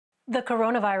The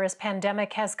coronavirus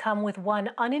pandemic has come with one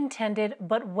unintended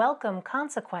but welcome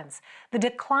consequence: the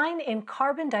decline in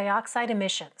carbon dioxide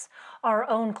emissions. Our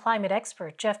own climate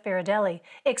expert, Jeff Berardelli,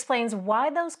 explains why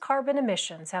those carbon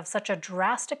emissions have such a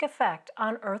drastic effect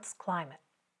on Earth's climate.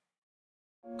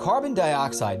 Carbon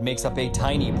dioxide makes up a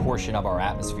tiny portion of our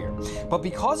atmosphere, but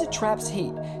because it traps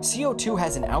heat, CO2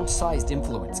 has an outsized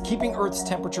influence, keeping Earth's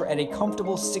temperature at a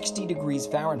comfortable 60 degrees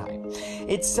Fahrenheit.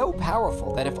 It's so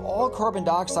powerful that if all carbon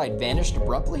dioxide vanished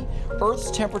abruptly, Earth's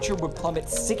temperature would plummet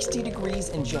 60 degrees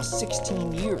in just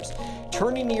 16 years,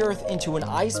 turning the Earth into an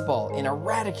ice ball and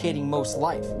eradicating most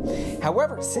life.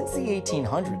 However, since the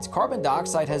 1800s, carbon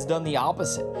dioxide has done the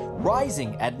opposite,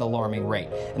 rising at an alarming rate,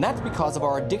 and that's because of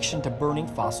our addiction to burning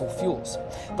fossil fuels.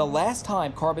 The last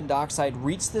time carbon dioxide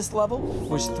reached this level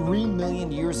was 3 million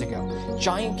years ago.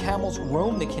 Giant camels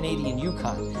roamed the Canadian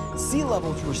Yukon. Sea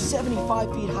levels were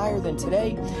 75 feet higher than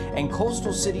today, and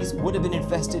coastal cities would have been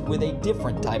infested with a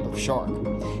different type of shark.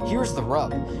 Here's the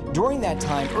rub. During that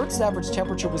time, Earth's average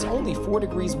temperature was only 4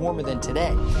 degrees warmer than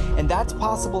today, and that's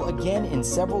possible again in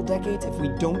several decades if we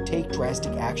don't take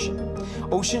drastic action.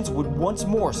 Oceans would once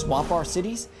more swamp our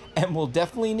cities, and we'll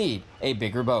definitely need a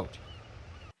bigger boat.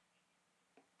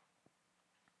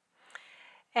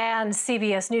 And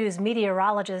CBS News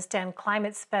meteorologist and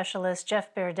climate specialist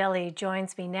Jeff Berardelli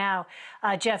joins me now.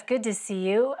 Jeff, good to see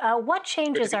you. What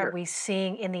changes are we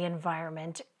seeing in the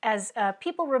environment as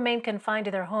people remain confined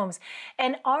to their homes?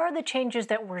 And are the changes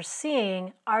that we're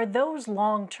seeing, are those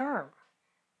long-term?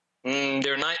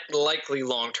 They're not likely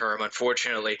long-term,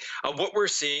 unfortunately. What we're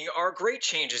seeing are great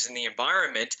changes in the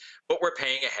environment, but we're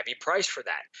paying a heavy price for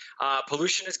that.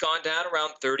 Pollution has gone down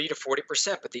around 30 to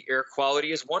 40%, but the air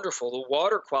quality is wonderful, the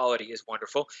water quality is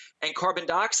wonderful, and carbon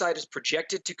dioxide is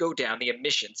projected to go down, the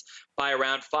emissions, by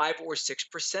around 5 or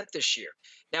 6% this year.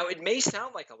 Now, it may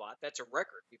sound like a lot. That's a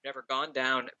record. We've never gone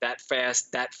down that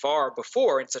fast, that far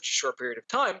before in such a short period of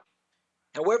time.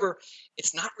 However,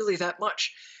 it's not really that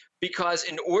much. Because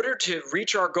in order to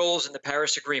reach our goals in the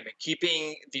Paris Agreement,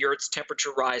 keeping the Earth's temperature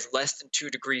rise less than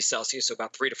 2 degrees Celsius, so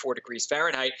about 3 to 4 degrees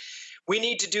Fahrenheit, we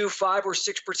need to do 5 or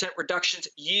 6% reductions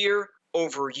year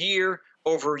over year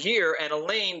over year. And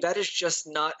Elaine, that is just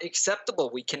not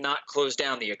acceptable. We cannot close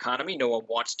down the economy. No one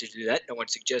wants to do that. No one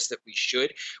suggests that we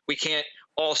should. We can't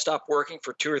all stop working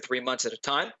for 2 or 3 months at a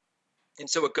time. And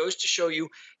so it goes to show you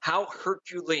how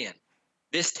Herculean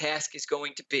this task is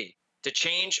going to be, to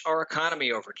change our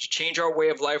economy over, to change our way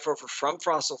of life over from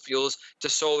fossil fuels to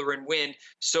solar and wind,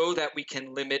 so that we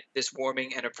can limit this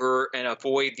warming and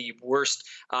avoid the worst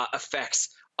effects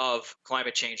of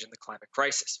climate change and the climate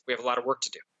crisis. We have a lot of work to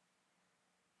do.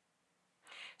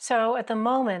 So at the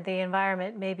moment, the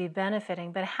environment may be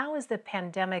benefiting, but how is the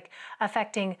pandemic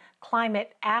affecting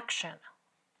climate action?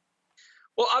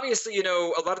 Well, obviously, a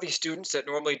lot of these students that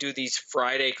normally do these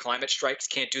Friday climate strikes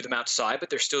can't do them outside, but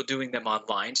they're still doing them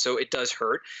online, so it does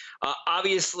hurt.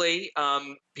 Obviously,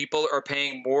 people are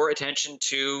paying more attention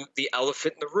to the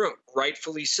elephant in the room,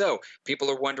 rightfully so.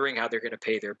 People are wondering how they're going to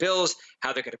pay their bills,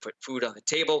 how they're going to put food on the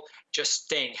table. Just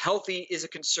staying healthy is a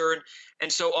concern.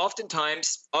 And so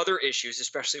oftentimes other issues,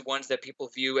 especially ones that people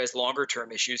view as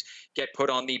longer-term issues, get put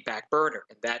on the back burner,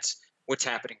 and that's what's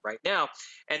happening right now.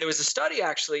 And there was a study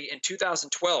actually in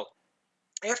 2012.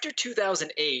 After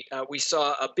 2008, we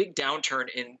saw a big downturn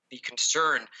in the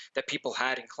concern that people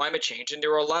had in climate change, and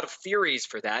there were a lot of theories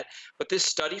for that. But this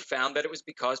study found that it was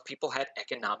because people had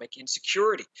economic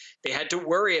insecurity. They had to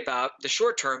worry about the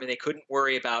short term, and they couldn't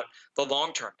worry about the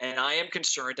long term. And I am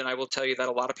concerned, and I will tell you that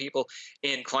a lot of people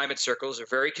in climate circles are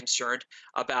very concerned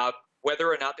about whether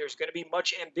or not there's going to be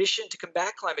much ambition to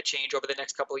combat climate change over the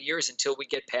next couple of years until we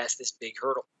get past this big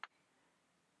hurdle.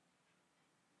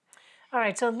 All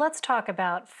right, so let's talk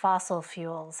about fossil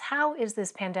fuels. How is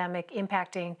this pandemic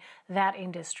impacting that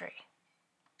industry?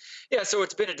 Yeah, so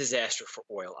it's been a disaster for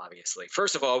oil, obviously.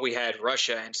 First of all, we had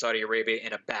Russia and Saudi Arabia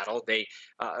in a battle. They,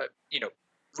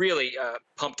 really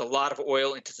pumped a lot of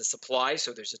oil into the supply,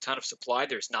 so there's a ton of supply.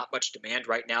 There's not much demand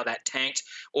right now. That tanked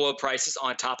oil prices.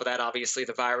 On top of that, obviously,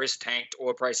 the virus tanked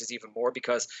oil prices even more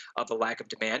because of the lack of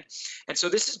demand. And so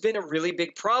this has been a really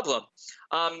big problem.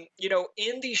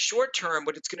 In the short term,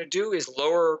 what it's going to do is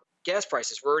lower gas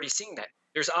prices. We're already seeing that.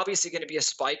 There's obviously going to be a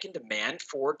spike in demand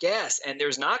for gas, and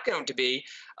there's not going to be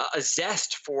a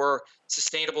zest for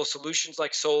sustainable solutions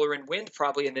like solar and wind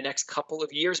probably in the next couple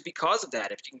of years because of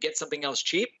that. If you can get something else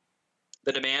cheap,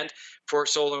 the demand for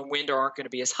solar and wind aren't going to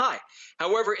be as high.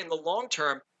 However, in the long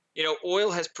term, oil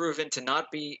has proven to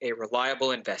not be a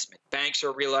reliable investment. Banks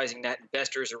are realizing that.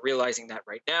 Investors are realizing that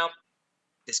right now.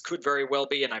 This could very well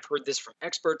be, and I've heard this from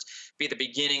experts, be the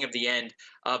beginning of the end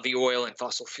of the oil and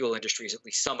fossil fuel industries, at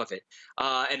least some of it.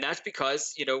 And that's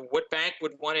because, what bank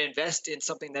would want to invest in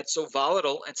something that's so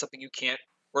volatile and something you can't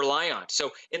rely on?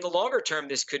 So in the longer term,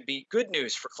 this could be good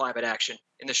news for climate action.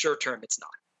 In the short term, it's not.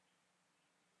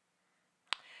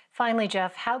 Finally,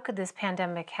 Jeff, how could this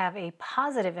pandemic have a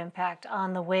positive impact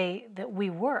on the way that we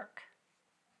work?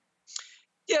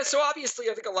 Yeah, so obviously,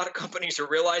 I think a lot of companies are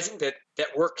realizing that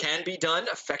work can be done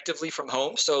effectively from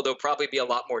home. So there'll probably be a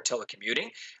lot more telecommuting.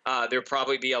 There'll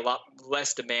probably be a lot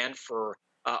less demand for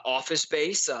office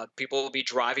space. People will be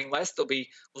driving less. There'll be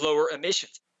lower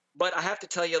emissions. But I have to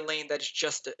tell you, Lane, that is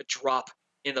just a drop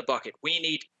in the bucket. We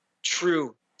need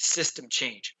true system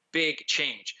change, big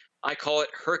change. I call it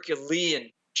Herculean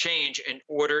change in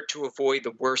order to avoid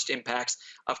the worst impacts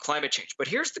of climate change. But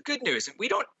here's the good news, and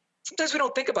sometimes we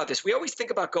don't think about this. We always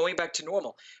think about going back to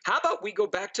normal. How about we go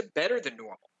back to better than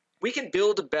normal? We can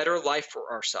build a better life for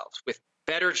ourselves with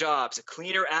better jobs, a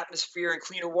cleaner atmosphere, and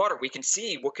cleaner water. We can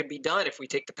see what can be done if we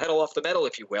take the pedal off the metal,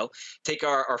 if you will, take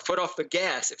our foot off the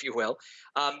gas, if you will.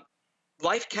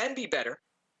 Life can be better,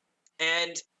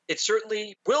 and it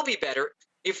certainly will be better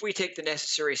if we take the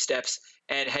necessary steps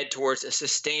and head towards a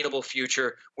sustainable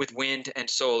future with wind and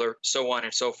solar, so on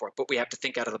and so forth. But we have to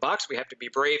think out of the box, we have to be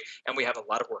brave, and we have a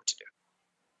lot of work to do.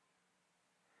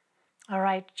 All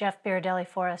right, Jeff Berardelli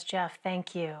for us. Jeff,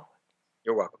 thank you.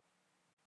 You're welcome.